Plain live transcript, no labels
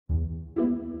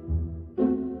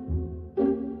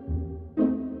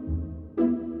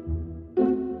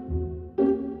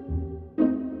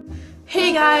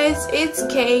Hey guys, it's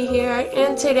Kay here,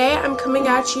 and today I'm coming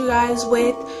at you guys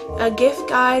with a gift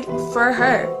guide for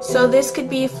her. So this could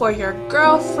be for your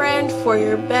girlfriend, for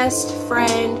your best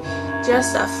friend,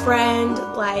 just a friend,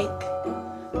 like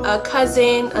a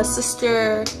cousin, a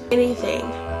sister, anything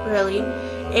really.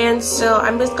 And so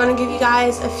I'm just going to give you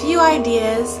guys a few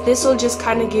ideas. This will just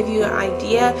kind of give you an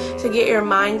idea to get your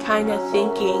mind kind of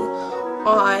thinking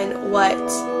on what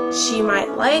she might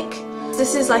like.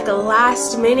 This is like a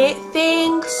last minute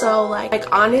thing, so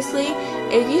like honestly,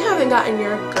 if you haven't gotten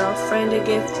your girlfriend a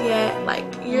gift yet, like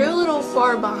you're a little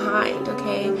far behind,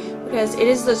 okay? Because it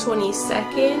is the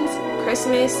 22nd.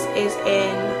 Christmas is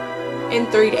in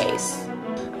 3 days.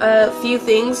 A few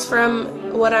things from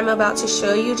what I'm about to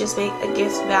show you, just make a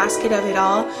gift basket of it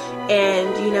all,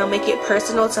 and you know, make it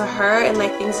personal to her and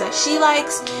like things that she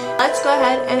likes. Let's go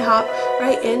ahead and hop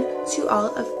right into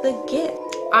all of the gifts.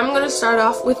 I'm gonna start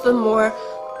off with the more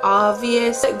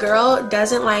obvious. The girl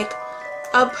doesn't like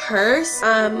a purse.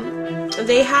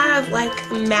 They have like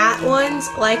matte ones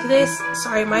like this.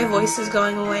 Sorry, my voice is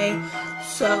going away,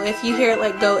 so if you hear it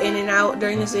like go in and out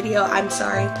during this video, I'm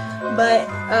sorry. But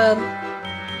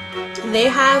they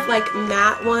have like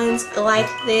matte ones like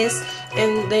this,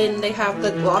 and then they have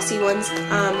the glossy ones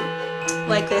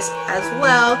like this as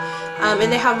well. And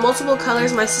they have multiple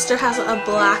colors. My sister has a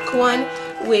black one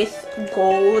with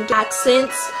gold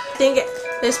accents. I think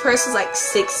this purse is like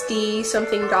 $60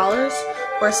 something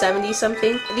or 70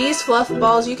 something. These fluff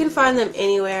balls, you can find them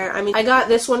anywhere. I mean, I got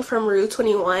this one from Rue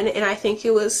 21 and I think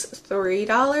it was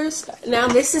 $3. Now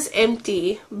this is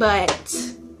empty, but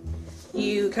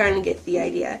you kind of get the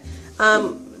idea.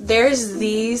 There's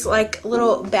these like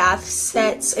little bath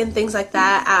sets and things like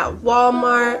that at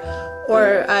Walmart,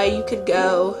 or you could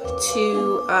go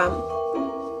to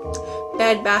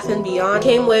Bed Bath & Beyond.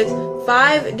 Came with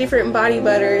 5 different body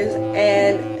butters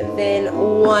and then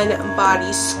 1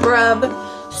 body scrub.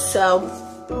 So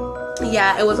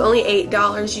yeah, it was only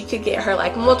 $8. You could get her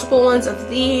like multiple ones of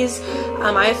these.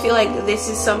 I feel like this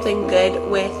is something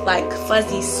good with like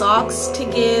fuzzy socks to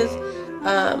give,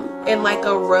 and like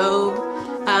a robe.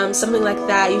 Something like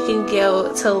that. You can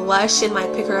go to Lush and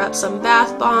like pick her up some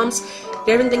bath bombs,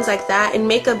 different things like that, and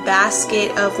make a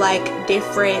basket of like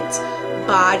different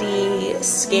body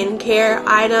skincare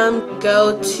item.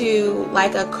 Go to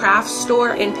like a craft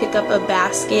store and pick up a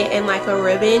basket and like a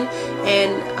ribbon,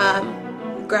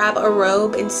 and grab a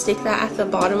robe and stick that at the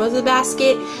bottom of the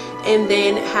basket, and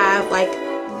then have like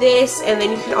this. And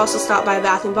then you can also stop by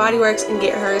Bath and Body Works and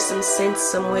get her some scents,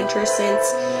 some winter scents.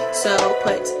 So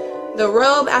put the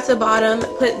robe at the bottom,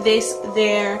 put this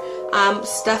there,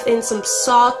 stuff in some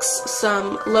socks,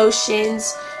 some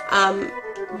lotions,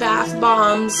 bath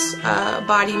bombs,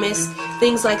 body mist,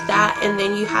 things like that, and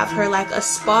then you have her like a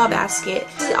spa basket.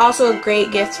 This is also a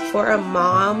great gift for a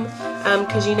mom,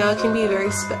 because you know it can be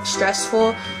very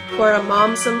stressful for a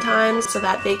mom sometimes, so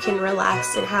that they can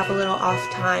relax and have a little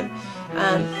off time,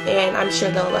 and I'm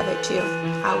sure they'll love it too.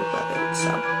 I would love it.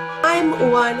 So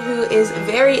I'm one who is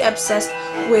very obsessed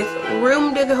with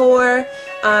room decor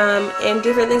and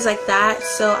different things like that,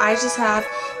 so I just have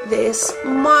this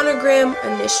monogram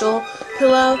initial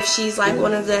pillow. She's like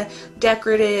one of the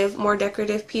more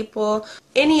decorative people.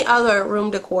 Any other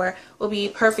room decor will be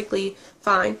perfectly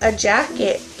fine. A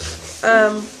jacket.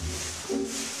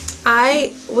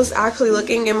 I was actually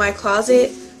looking in my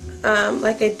closet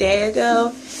like a day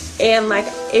ago, and like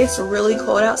it's really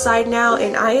cold outside now,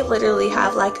 and I literally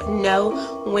have like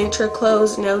no winter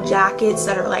clothes, no jackets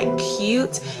that are like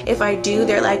cute. If I do,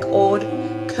 they're like old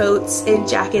coats and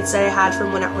jackets that I had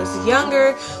from when I was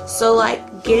younger. So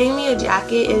like getting me a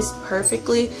jacket is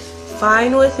perfectly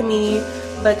fine with me,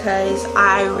 because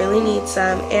I really need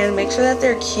some, and make sure that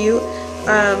they're cute.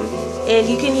 And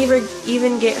you can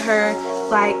even get her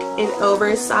like an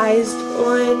oversized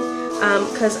one,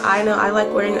 because I know I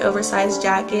like wearing oversized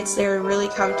jackets. They're really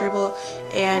comfortable,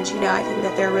 and you know, I think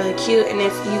that they're really cute. And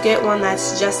if you get one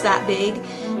that's just that big,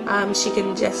 she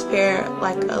can just pair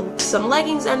like some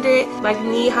leggings under it, like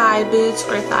knee-high boots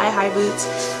or thigh-high boots,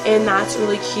 and that's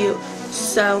really cute.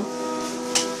 So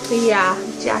yeah,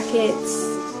 jackets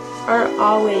are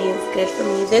always good for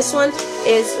me. This one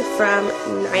is from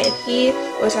Nike,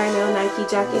 which I know Nike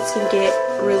jackets can get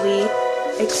really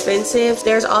expensive.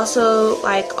 There's also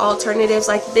like alternatives.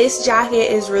 Like this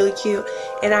jacket is really cute,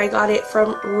 and I got it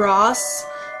from Ross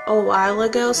a while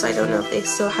ago, so I don't know if they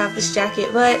still have this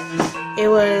jacket, but it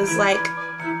was like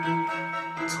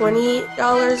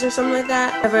 $20 or something like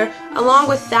that. Along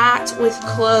with that, with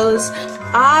clothes,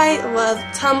 I love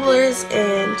tumblers,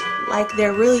 and like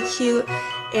they're really cute,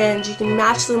 and you can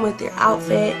match them with your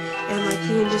outfit, and like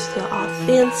you can just feel all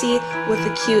fancy with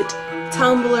a cute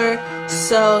tumbler.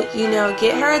 So, you know,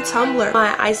 get her a tumbler.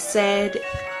 I said,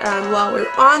 while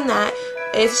we're on that,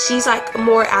 if she's like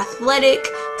more athletic,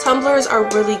 tumblers are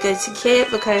really good to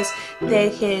get because they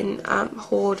can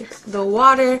hold the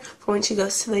water for when she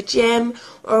goes to the gym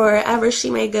or wherever she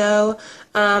may go.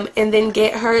 And then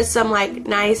get her some like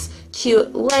nice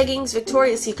cute leggings.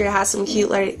 Victoria's Secret has some cute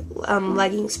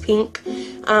leggings, pink.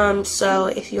 So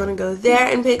if you want to go there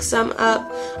and pick some up,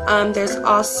 there's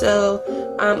also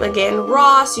again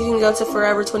Ross. You can go to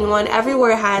Forever 21.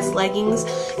 Everywhere has leggings,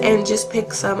 and just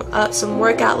pick some up, some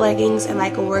workout leggings and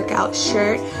like a workout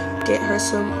shirt. Get her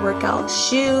some workout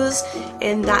shoes,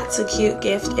 and that's a cute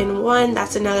gift in one.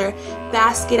 That's another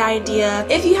basket idea.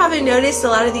 If you haven't noticed, a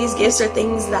lot of these gifts are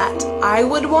things that I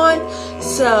would want.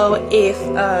 So if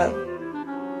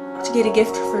to get a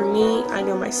gift for me, I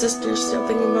know my sister's still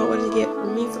thinking about what to get for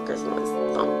me for Christmas.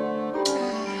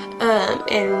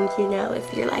 And you know,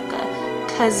 if you're like a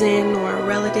cousin or a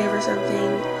relative or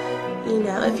something, you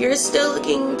know, if you're still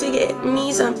looking to get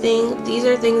me something, these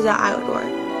are things that I would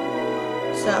want.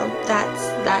 So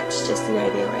that's just an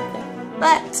idea right there.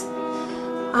 But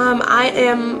I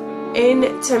am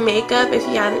into makeup. If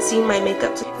you haven't seen my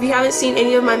makeup, if you haven't seen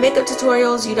any of my makeup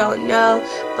tutorials, you don't know.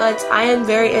 But I am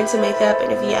very into makeup,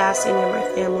 and if you ask any of my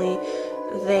family,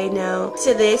 they know.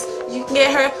 To this, you can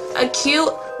get her a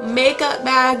cute makeup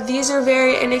bag. These are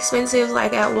very inexpensive,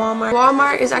 like at Walmart.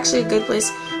 Walmart is actually a good place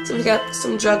to pick up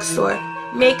some drugstore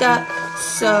makeup.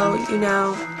 So you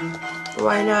know,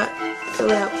 why not fill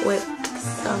it up with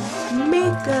some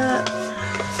makeup?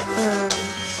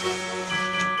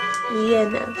 Yeah,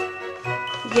 no.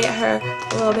 Get her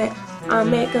a little bit of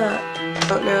makeup. I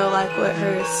don't know like what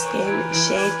her skin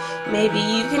shade. Maybe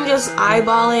you can just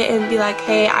eyeball it and be like,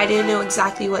 hey, I didn't know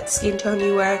exactly what skin tone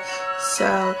you were,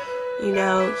 so you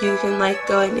know, you can like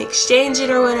go and exchange it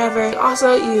or whatever.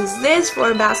 Also use this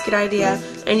for a basket idea,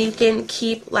 and you can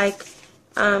keep like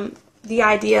the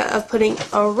idea of putting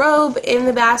a robe in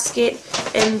the basket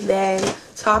and then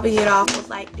topping it off with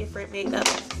like different makeup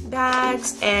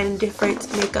bags and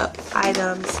different makeup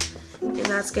items, and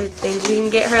that's good things. You can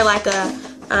get her like a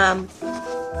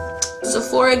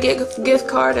Sephora gift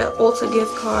card, an Ulta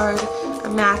gift card, a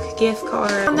MAC gift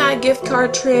card. On that gift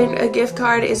card trend, a gift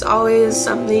card is always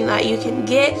something that you can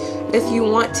get if you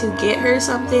want to get her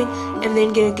something and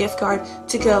then get a gift card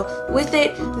to go with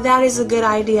it. That is a good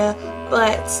idea,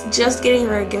 but just getting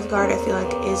her a gift card I feel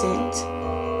like isn't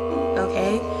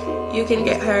okay. You can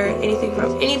get her anything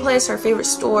from any place, her favorite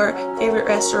store, favorite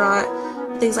restaurant,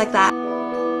 things like that.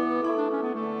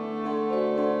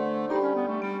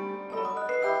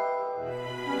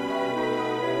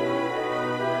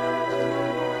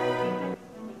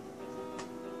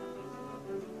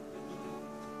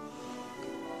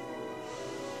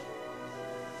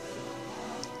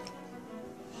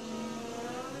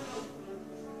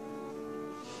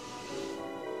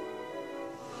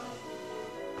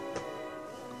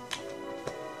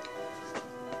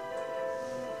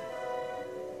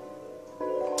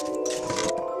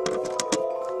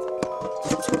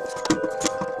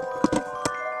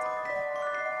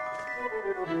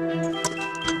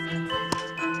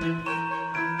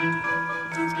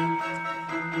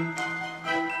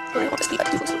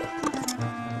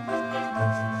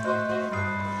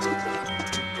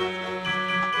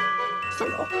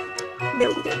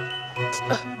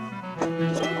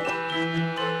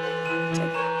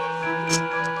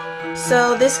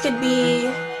 So this could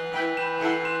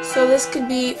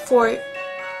be for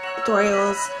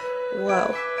tutorials.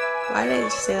 Whoa, why did I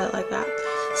say that like that?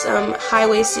 Some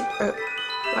high-waisted, or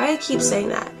why do I keep saying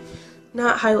that?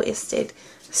 Not high-waisted.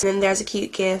 So then there's a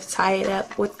cute gift, tie it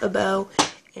up with a bow,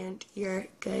 and you're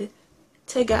good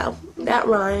to go. That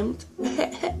rhymed.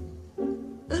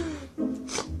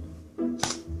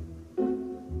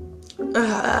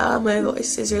 My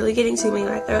voice is really getting to me.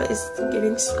 My throat is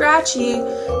getting scratchy.